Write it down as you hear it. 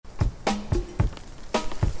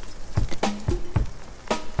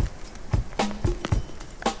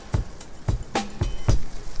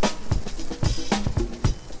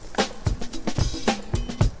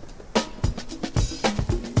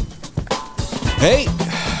Hey,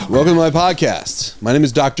 welcome to my podcast. My name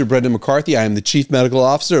is Dr. Brendan McCarthy. I am the Chief Medical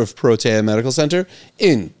Officer of Protea Medical Center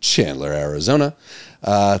in Chandler, Arizona.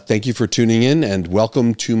 Thank you for tuning in and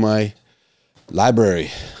welcome to my library.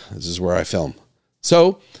 This is where I film.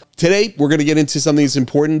 So today we're going to get into something that's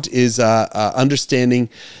important is understanding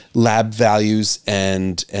lab values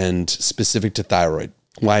and specific to thyroid.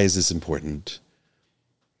 Why is this important?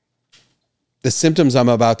 The symptoms I'm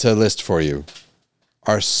about to list for you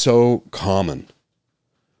are so common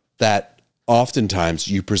that oftentimes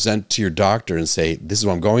you present to your doctor and say, this is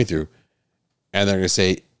what I'm going through. And they're going to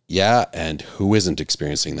say, yeah, and who isn't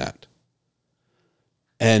experiencing that?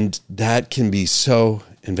 And that can be so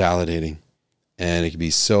invalidating and it can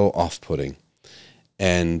be so off-putting.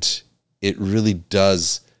 And it really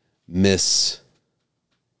does miss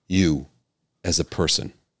you as a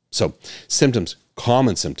person. So symptoms,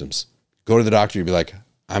 common symptoms. Go to the doctor, you'll be like,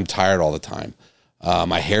 I'm tired all the time.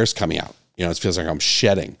 My hair's coming out. You know, it feels like I'm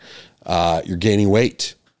shedding. You're gaining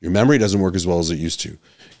weight. Your memory doesn't work as well as it used to.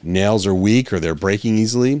 Nails are weak or they're breaking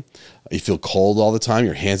easily. You feel cold all the time.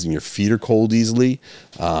 Your hands and your feet are cold easily.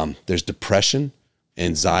 There's depression,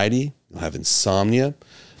 anxiety. You'll have insomnia,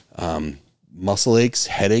 muscle aches,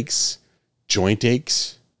 headaches, joint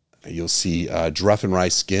aches. You'll see rough and rye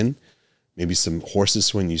skin, maybe some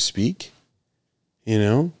hoarseness when you speak. You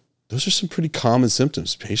know, those are some pretty common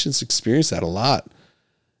symptoms. Patients experience that a lot.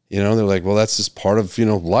 You know, they're like, well, that's just part of,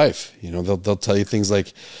 life. You know, they'll tell you things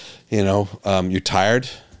like, you're tired,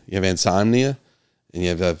 you have insomnia, and you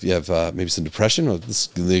have maybe some depression. Well,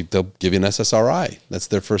 they'll give you an SSRI. That's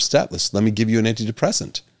their first step. Let me give you an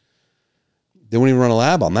antidepressant. They won't even run a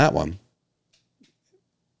lab on that one.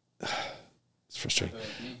 It's frustrating.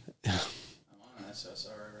 I'm on an SSRI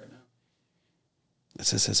right now. It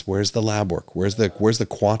says, where's the lab work? Where's the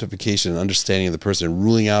quantification and understanding of the person and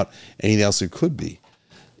ruling out anything else it could be?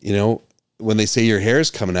 You know, when they say your hair is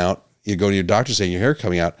coming out, you go to your doctor saying your hair is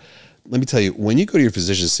coming out. Let me tell you, when you go to your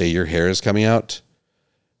physician and say your hair is coming out,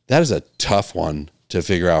 that is a tough one to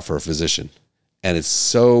figure out for a physician. And it's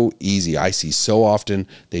so easy. I see so often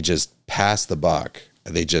they just pass the buck.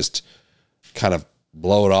 They just kind of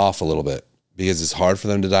blow it off a little bit because it's hard for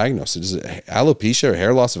them to diagnose. Alopecia or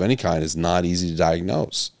hair loss of any kind is not easy to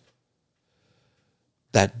diagnose.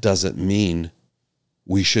 That doesn't mean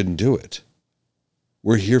we shouldn't do it.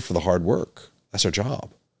 We're here for the hard work. That's our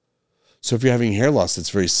job. So if you're having hair loss that's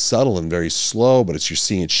very subtle and very slow, but you're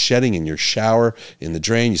seeing it shedding in your shower, in the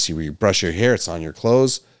drain, you see where you brush your hair, it's on your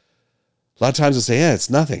clothes. A lot of times they'll say, yeah, it's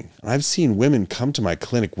nothing. And I've seen women come to my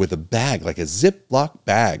clinic with a bag, like a Ziploc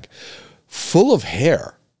bag, full of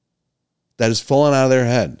hair that has fallen out of their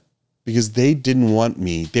head because they didn't want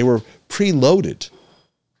me. They were preloaded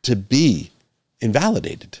to be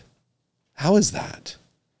invalidated. How is that?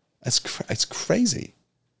 It's crazy.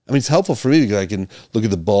 I mean, it's helpful for me because I can look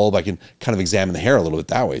at the bulb. I can kind of examine the hair a little bit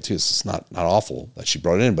that way too. So it's not awful that she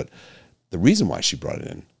brought it in, but the reason why she brought it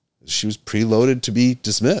in is she was preloaded to be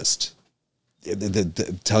dismissed.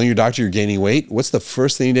 Telling your doctor you're gaining weight, what's the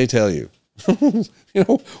first thing they tell you?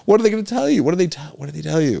 What are they going to tell you? What do they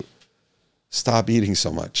tell you? Stop eating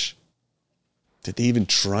so much. Did they even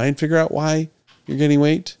try and figure out why you're gaining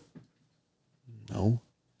weight? No.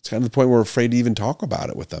 It's kind of the point where we're afraid to even talk about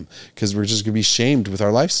it with them because we're just going to be shamed with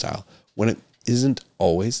our lifestyle when it isn't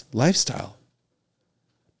always lifestyle.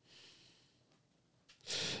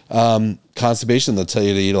 Constipation, they'll tell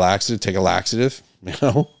you to eat a laxative, take a laxative,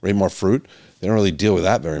 eat more fruit. They don't really deal with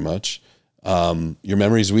that very much. Your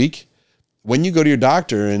memory's weak. When you go to your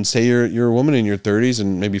doctor and say you're a woman in your 30s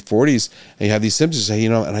and maybe 40s and you have these symptoms, you say,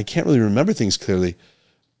 and I can't really remember things clearly.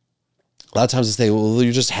 A lot of times they say, well,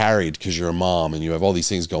 you're just harried because you're a mom and you have all these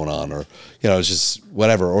things going on, or, it's just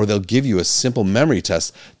whatever. Or they'll give you a simple memory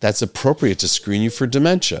test that's appropriate to screen you for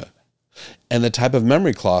dementia. And the type of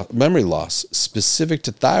memory loss specific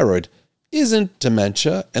to thyroid isn't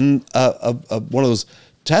dementia. And one of those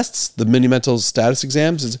tests, the mini mental status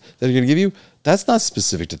exams that they're going to give you, that's not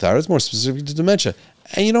specific to thyroid. It's more specific to dementia.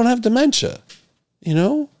 And you don't have dementia,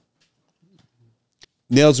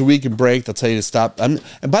 Nails are weak and break. They'll tell you to stop. And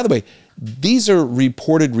by the way, these are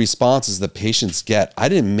reported responses that patients get. I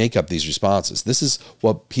didn't make up these responses. This is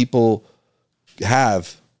what people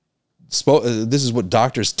have. This is what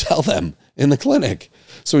doctors tell them in the clinic.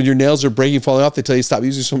 So when your nails are breaking, falling off, they tell you stop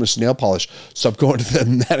using so much nail polish. Stop going to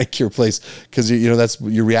the manicure place because that's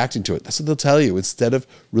you're reacting to it. That's what they'll tell you instead of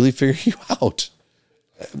really figuring you out.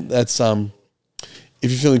 That's if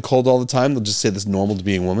you're feeling cold all the time, they'll just say that's normal to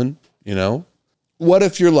being a woman. What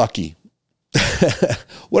if you're lucky?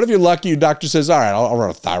 What if you're lucky? Your doctor says, all right, I'll run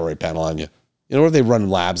a thyroid panel on you. What if they run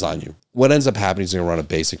labs on you? What ends up happening is they're going to run a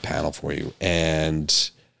basic panel for you.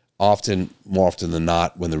 And more often than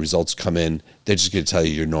not, when the results come in, they're just going to tell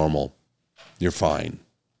you you're normal. You're fine.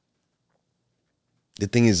 The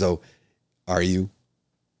thing is, though, are you?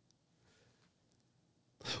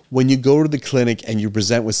 When you go to the clinic and you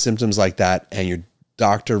present with symptoms like that and your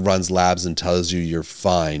doctor runs labs and tells you you're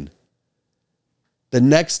fine, the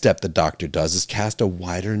next step the doctor does is cast a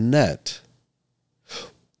wider net.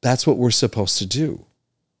 That's what we're supposed to do.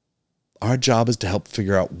 Our job is to help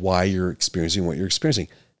figure out why you're experiencing what you're experiencing.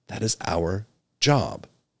 That is our job.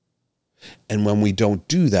 And when we don't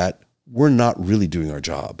do that, we're not really doing our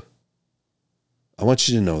job. I want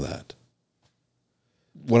you to know that.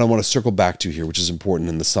 What I want to circle back to here, which is important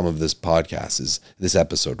in the sum of this podcast, is this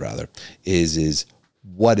episode rather, is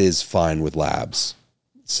what is fine with labs.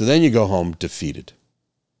 So then you go home defeated.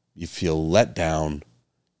 You feel let down,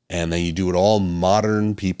 and then you do what all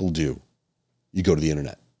modern people do. You go to the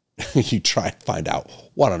internet. You try and find out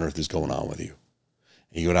what on earth is going on with you.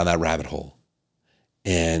 And you go down that rabbit hole.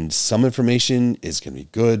 And some information is going to be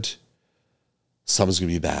good. Some is going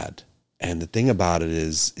to be bad. And the thing about it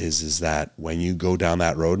is that when you go down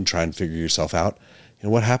that road and try and figure yourself out, you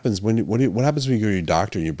know, what happens when you go to your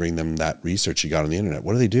doctor and you bring them that research you got on the internet?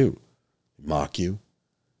 What do? Mock you.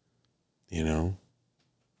 You know,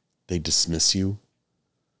 they dismiss you.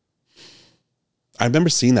 I remember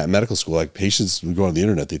seeing that in medical school, like patients would go on the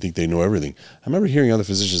internet, they think they know everything. I remember hearing other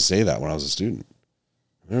physicians say that when I was a student.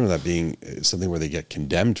 I remember that being something where they get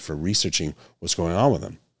condemned for researching what's going on with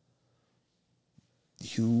them.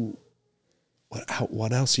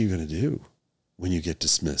 What else are you going to do when you get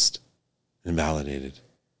dismissed, invalidated?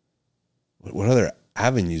 What other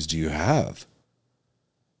avenues do you have?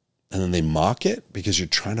 And then they mock it because you're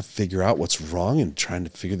trying to figure out what's wrong and trying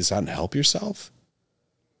to figure this out and help yourself?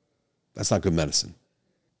 That's not good medicine.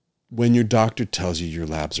 When your doctor tells you your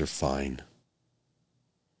labs are fine,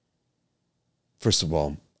 first of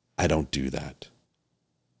all, I don't do that.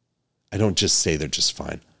 I don't just say they're just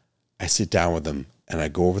fine. I sit down with them and I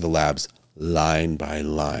go over the labs line by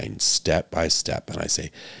line, step by step, and I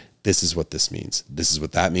say, this is what this means. This is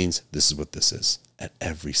what that means. This is what this is at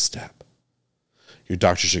every step. Your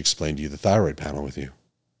doctor should explain to you the thyroid panel with you.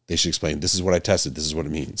 They should explain, this is what I tested. This is what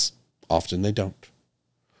it means. Often they don't.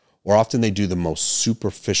 Or often they do the most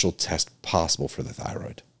superficial test possible for the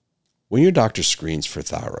thyroid. When your doctor screens for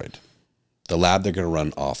thyroid, the lab they're going to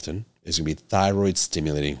run often is going to be thyroid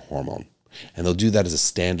stimulating hormone. And they'll do that as a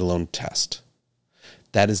standalone test.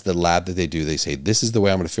 That is the lab that they do. They say, this is the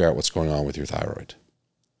way I'm going to figure out what's going on with your thyroid.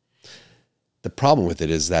 The problem with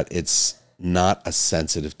it is that it's not a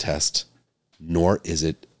sensitive test, nor is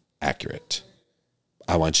it accurate.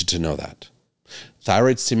 I want you to know that.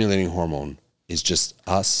 Thyroid stimulating hormone is just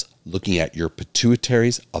us looking at your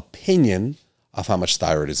pituitary's opinion of how much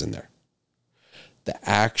thyroid is in there. The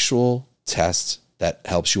actual test that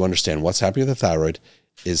helps you understand what's happening with the thyroid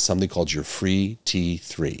is something called your free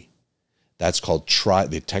T3. That's called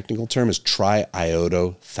the technical term is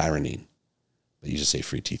triiodothyronine. But you just say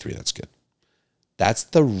free T3, that's good. That's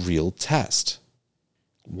the real test.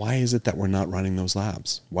 Why is it that we're not running those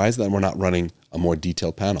labs? Why is it that we're not running a more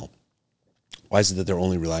detailed panel? Why is it that they're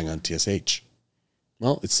only relying on TSH?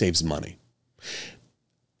 Well, it saves money.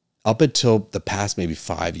 Up until the past maybe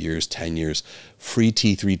 5 years, 10 years, free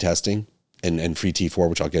T3 testing and free T4,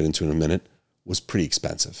 which I'll get into in a minute, was pretty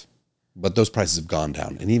expensive. But those prices have gone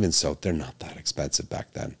down. And even so, they're not that expensive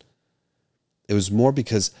back then. It was more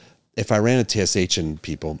because if I ran a TSH in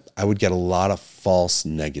people, I would get a lot of false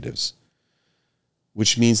negatives,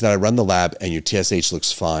 which means that I run the lab and your TSH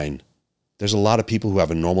looks fine. There's a lot of people who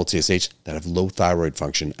have a normal TSH that have low thyroid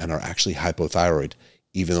function and are actually hypothyroid,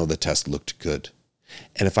 even though the test looked good.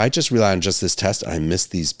 And if I just rely on just this test and I miss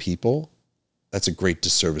these people, that's a great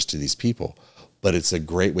disservice to these people. But it's a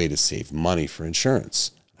great way to save money for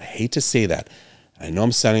insurance. I hate to say that. I know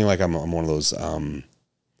I'm sounding like I'm one of those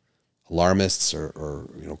alarmists or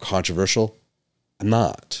controversial. I'm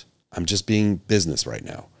not. I'm just being business right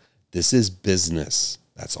now. This is business.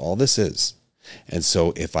 That's all this is. And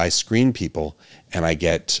so if I screen people and I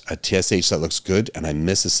get a TSH that looks good and I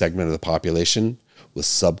miss a segment of the population with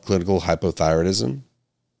subclinical hypothyroidism,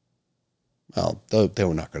 well, they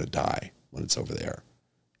were not going to die when it's over there.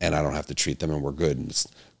 And I don't have to treat them and we're good and it's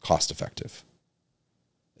cost effective.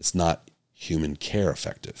 It's not human care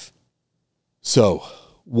effective. So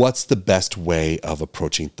what's the best way of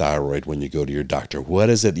approaching thyroid when you go to your doctor? What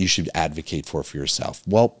is it you should advocate for yourself?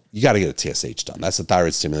 Well, you got to get a TSH done. That's the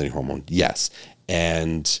thyroid stimulating hormone. Yes.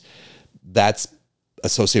 And that's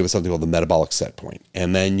associated with something called the metabolic set point.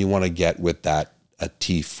 And then you want to get with that a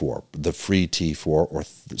T4, the free T4, or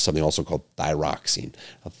something also called thyroxine.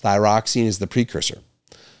 Now, thyroxine is the precursor.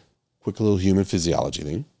 Quick little human physiology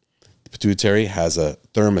thing. pituitary has a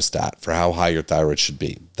thermostat for how high your thyroid should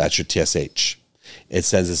be. That's your TSH. It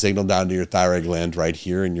sends a signal down to your thyroid gland right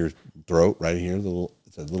here in your throat, right here.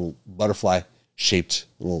 It's a little butterfly-shaped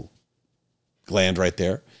little gland right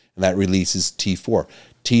there, and that releases T4.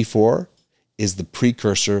 T4 is the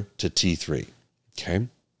precursor to T3. Okay,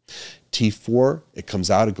 T4, it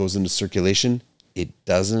comes out, it goes into circulation. It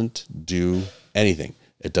doesn't do anything.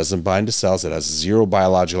 It doesn't bind to cells. It has zero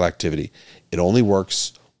biological activity. It only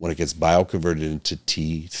works when it gets bioconverted into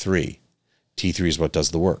T3. T3 is what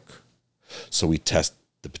does the work. So we test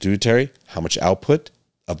the pituitary, how much output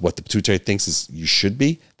of what the pituitary thinks is you should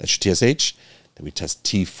be. That's your TSH. Then we test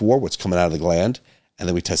T4, what's coming out of the gland. And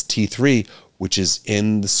then we test T3, which is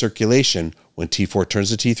in the circulation. When T4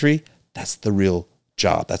 turns to T3, that's the real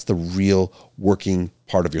job. That's the real working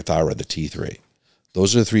part of your thyroid, the T3.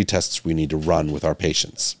 Those are the 3 tests we need to run with our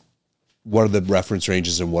patients. What are the reference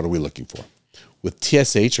ranges and what are we looking for? With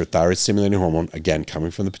TSH, or thyroid stimulating hormone, again, coming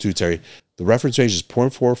from the pituitary, the reference range is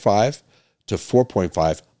 0.45 to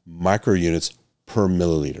 4.5 microunits per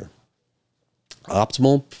milliliter.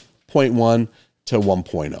 Optimal, 0.1 to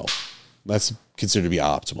 1.0. That's considered to be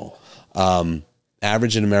optimal.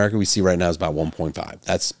 Average in America we see right now is about 1.5.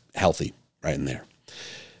 That's healthy, right in there.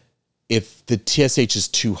 If the TSH is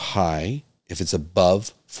too high, if it's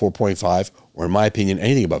above 4.5, or in my opinion,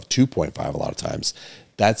 anything above 2.5 a lot of times,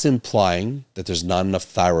 that's implying that there's not enough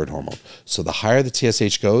thyroid hormone. So the higher the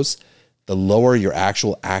TSH goes, the lower your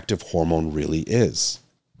actual active hormone really is.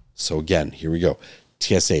 So again, here we go.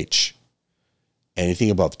 TSH,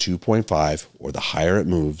 anything above 2.5 or the higher it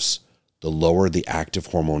moves, the lower the active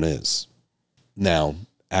hormone is. Now,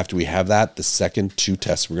 after we have that, the second 2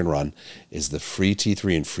 tests we're going to run is the free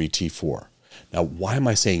T3 and free T4. Now, why am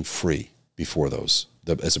I saying free before those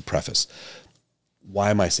as a preface?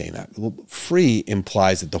 Why am I saying that? Well, free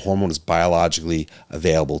implies that the hormone is biologically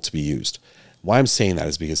available to be used. Why I'm saying that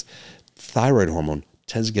is because thyroid hormone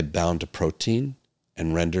tends to get bound to protein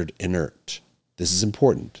and rendered inert. This is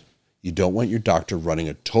important. You don't want your doctor running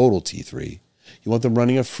a total T3. You want them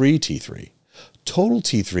running a free T3. Total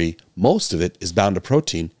T3, most of it is bound to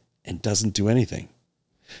protein and doesn't do anything.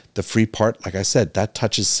 The free part, like I said, that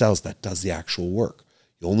touches cells, that does the actual work.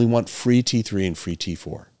 You only want free T3 and free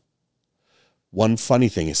T4. One funny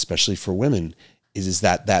thing, especially for women, is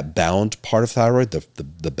that bound part of thyroid,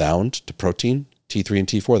 the bound to protein, T3 and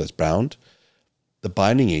T4 that's bound, the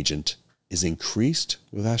binding agent is increased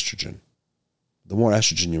with estrogen. The more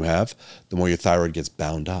estrogen you have, the more your thyroid gets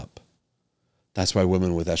bound up. That's why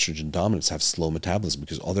women with estrogen dominance have slow metabolism,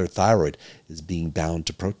 because all their thyroid is being bound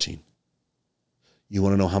to protein. You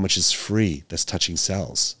want to know how much is free that's touching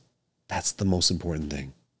cells. That's the most important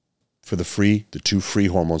thing. For the 2 free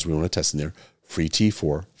hormones we want to test in there, free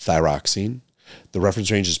T4, thyroxine, the reference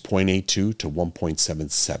range is 0.82 to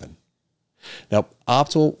 1.77. Now,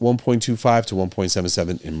 optimal 1.25 to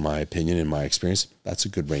 1.77, in my opinion, in my experience, that's a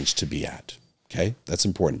good range to be at. Okay, that's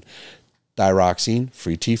important. Thyroxine,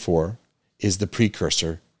 free T4, is the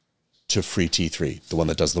precursor to free T3, the one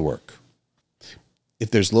that does the work. If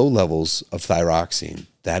there's low levels of thyroxine,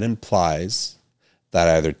 that implies that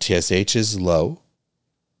either TSH is low,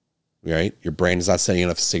 right? Your brain is not sending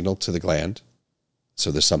enough signal to the gland, so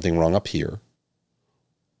there's something wrong up here.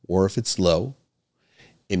 Or if it's low,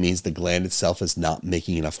 it means the gland itself is not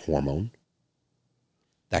making enough hormone.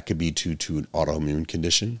 That could be due to an autoimmune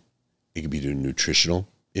condition. It could be due to a nutritional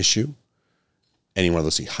issue. Any one of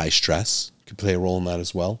those things, high stress could play a role in that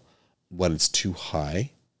as well. When it's too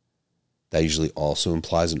high, that usually also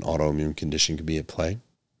implies an autoimmune condition could be at play.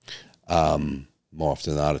 More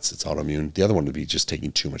often than not, it's autoimmune. The other one would be just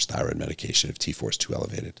taking too much thyroid medication if T4 is too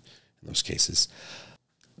elevated in those cases.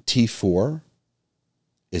 T4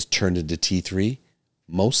 is turned into T3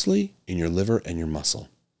 mostly in your liver and your muscle.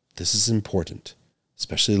 This is important,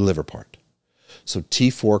 especially the liver part. So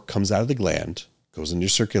T4 comes out of the gland, goes into your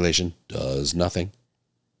circulation, does nothing.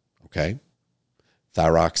 Okay?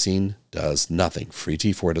 Thyroxine does nothing. Free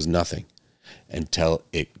T4 does nothing until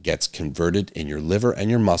it gets converted in your liver and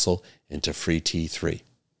your muscle into free T3.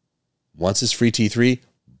 Once it's free T3,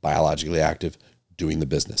 biologically active, doing the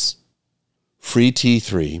business. Free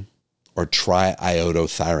T3, or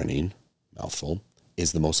triiodothyronine, mouthful,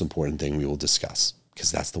 is the most important thing we will discuss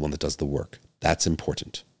because that's the one that does the work. That's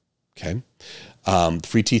important. Okay?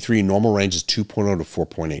 Free T3 normal range is 2.0 to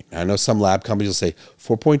 4.8. I know some lab companies will say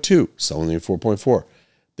 4.2, some only 4.4.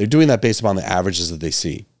 They're doing that based upon the averages that they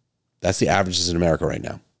see. That's the averages in America right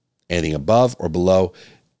now. Anything above or below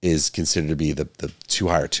is considered to be the too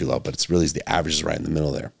high or too low, but it's really the averages right in the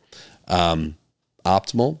middle there.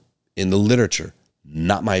 Optimal in the literature,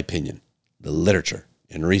 not my opinion, the literature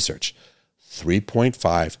in research,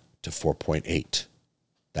 3.5 to 4.8.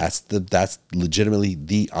 That's legitimately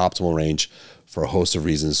the optimal range for a host of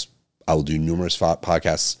reasons. I will do numerous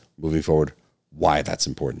podcasts moving forward why that's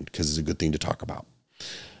important, because it's a good thing to talk about.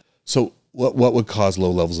 So what would cause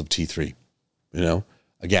low levels of T3?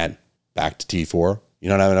 Again, back to T4. You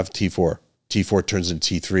don't have enough T4. T4 turns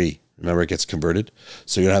into T3. Remember, it gets converted.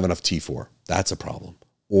 So you don't have enough T4. That's a problem.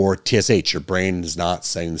 Or TSH, your brain is not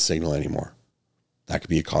sending the signal anymore. That could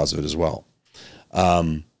be a cause of it as well.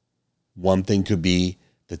 One thing could be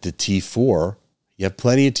that the T4, you have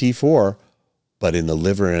plenty of T4, but in the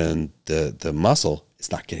liver and the muscle,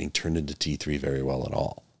 it's not getting turned into T3 very well at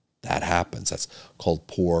all. That happens. That's called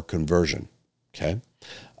poor conversion. Okay.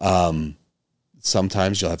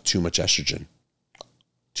 Sometimes you'll have too much estrogen.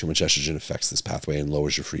 Too much estrogen affects this pathway and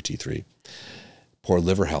lowers your free T3. Poor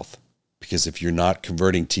liver health. Because if you're not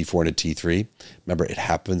converting T4 into T3, remember, it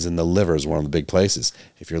happens in the liver is one of the big places.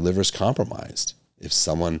 If your liver is compromised, if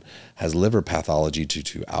someone has liver pathology due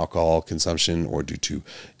to alcohol consumption or due to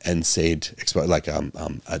NSAID, like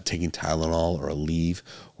taking Tylenol or Aleve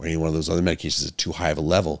or any one of those other medications at too high of a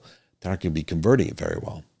level, they're not going to be converting it very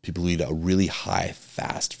well. People who eat a really high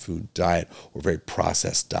fast food diet or very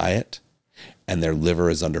processed diet, and their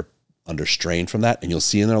liver is under strain from that, and you'll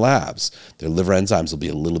see in their labs, their liver enzymes will be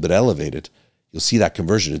a little bit elevated. You'll see that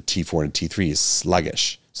conversion of T4 and T3 is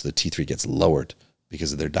sluggish. So the T3 gets lowered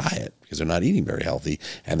because of their diet, because they're not eating very healthy,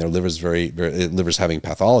 and their liver's liver's having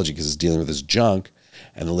pathology because it's dealing with this junk,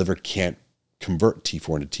 and the liver can't convert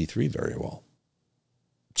T4 into T3 very well.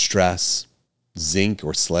 Stress, zinc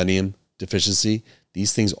or selenium deficiency,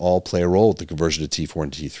 these things all play a role with the conversion of T4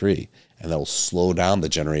 into T3, and that will slow down the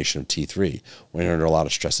generation of T3. When you're under a lot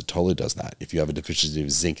of stress, it totally does that. If you have a deficiency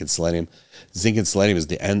of zinc and selenium is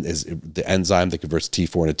the enzyme that converts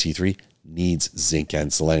T4 into T3, needs zinc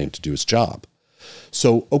and selenium to do its job.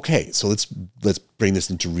 So, okay, so let's bring this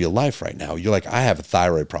into real life right now. You're like, I have a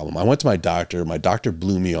thyroid problem. I went to my doctor. My doctor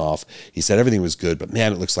blew me off. He said everything was good, but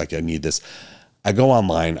man, it looks like I need this. I go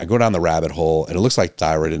online, I go down the rabbit hole, and it looks like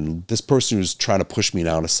thyroid. And this person who's trying to push me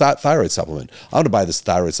now on a thyroid supplement. I'm going to buy this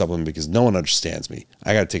thyroid supplement because no one understands me.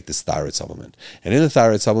 I got to take this thyroid supplement. And in the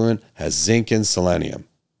thyroid supplement has zinc and selenium.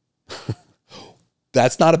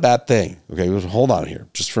 That's not a bad thing. Okay, hold on here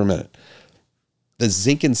just for a minute. The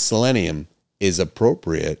zinc and selenium is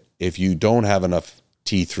appropriate if you don't have enough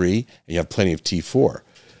T3 and you have plenty of T4.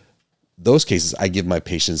 Those cases, I give my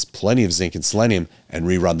patients plenty of zinc and selenium and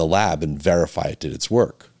rerun the lab and verify it did its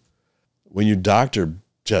work. When your doctor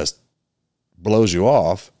just blows you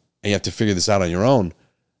off and you have to figure this out on your own,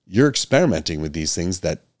 you're experimenting with these things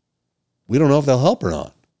that we don't know if they'll help or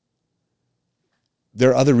not.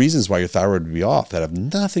 There are other reasons why your thyroid would be off that have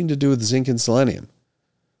nothing to do with zinc and selenium.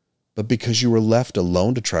 But because you were left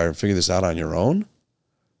alone to try and figure this out on your own,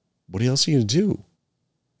 what else are you going to do?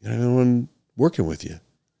 You don't have anyone working with you.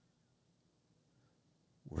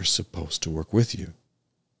 We're supposed to work with you.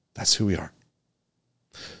 That's who we are.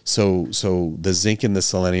 So the zinc and the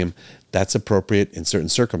selenium, that's appropriate in certain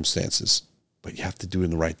circumstances, but you have to do it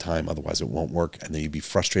in the right time. Otherwise it won't work. And then you'd be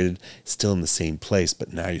frustrated, still in the same place,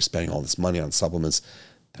 but now you're spending all this money on supplements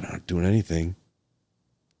that aren't doing anything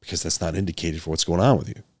because that's not indicated for what's going on with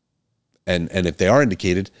you. And if they are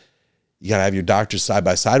indicated, you got to have your doctor side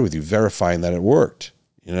by side with you, verifying that it worked.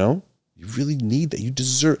 You really need that. You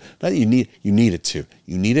deserve, not that you need it too.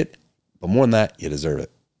 You need it, but more than that, you deserve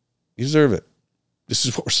it. You deserve it. This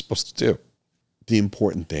is what we're supposed to do. The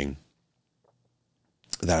important thing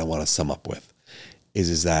that I want to sum up with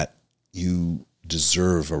is that you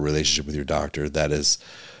deserve a relationship with your doctor that is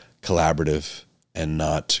collaborative and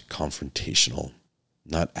not confrontational,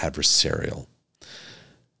 not adversarial.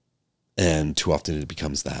 And too often it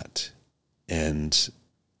becomes that. And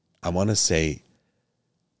I want to say,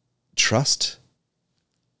 trust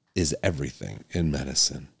is everything in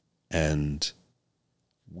medicine. And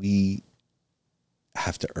we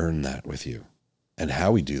have to earn that with you. And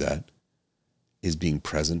how we do that is being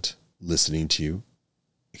present, listening to you,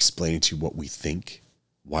 explaining to you what we think,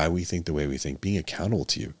 why we think the way we think, being accountable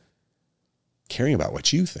to you, caring about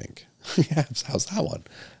what you think. Yeah, how's that one?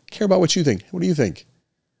 Care about what you think. What do you think?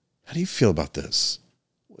 How do you feel about this?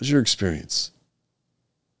 What is your experience?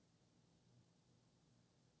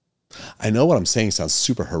 I know what I'm saying sounds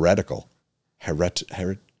super heretical. Heretical?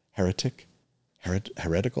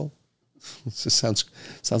 It just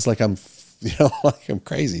sounds like I'm, like I'm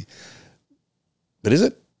crazy. But is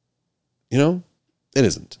it? It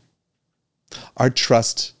isn't. Our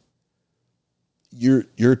trust,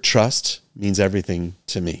 your trust means everything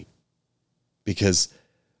to me because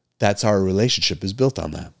that's our relationship is built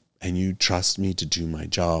on that. And you trust me to do my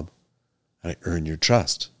job, and I earn your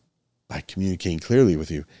trust by communicating clearly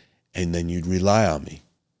with you and then you'd rely on me.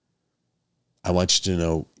 I want you to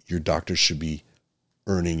know your doctor should be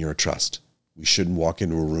earning your trust. We shouldn't walk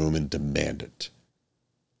into a room and demand it.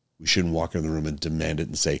 We shouldn't walk into the room and demand it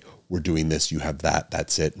and say, we're doing this, you have that,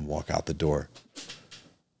 that's it, and walk out the door.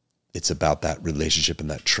 It's about that relationship and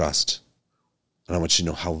that trust. And I want you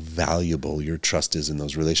to know how valuable your trust is in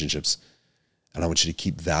those relationships. And I want you to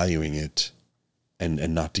keep valuing it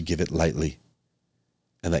and not to give it lightly.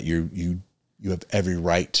 And that you have every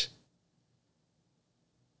right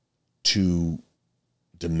to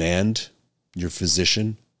demand your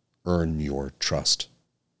physician earn your trust.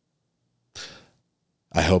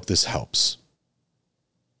 I hope this helps.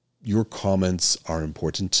 Your comments are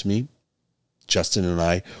important to me. Justin and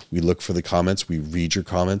I, we look for the comments. We read your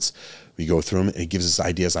comments. We go through them. And it gives us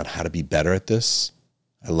ideas on how to be better at this.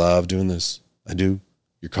 I love doing this. I do.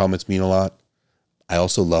 Your comments mean a lot. I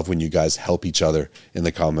also love when you guys help each other in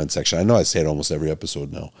the comment section. I know I say it almost every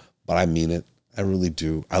episode now, but I mean it. I really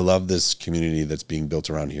do. I love this community that's being built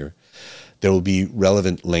around here. There will be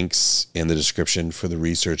relevant links in the description for the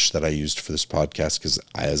research that I used for this podcast because,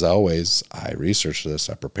 as always, I research this.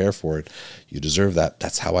 I prepare for it. You deserve that.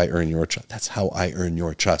 That's how I earn your trust. That's how I earn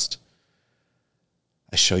your trust.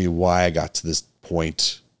 I show you why I got to this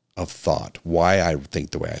point of thought, why I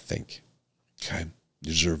think the way I think. Okay?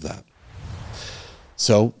 You deserve that.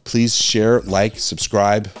 So please share, like,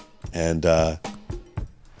 subscribe, and I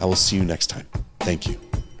will see you next time. Thank you.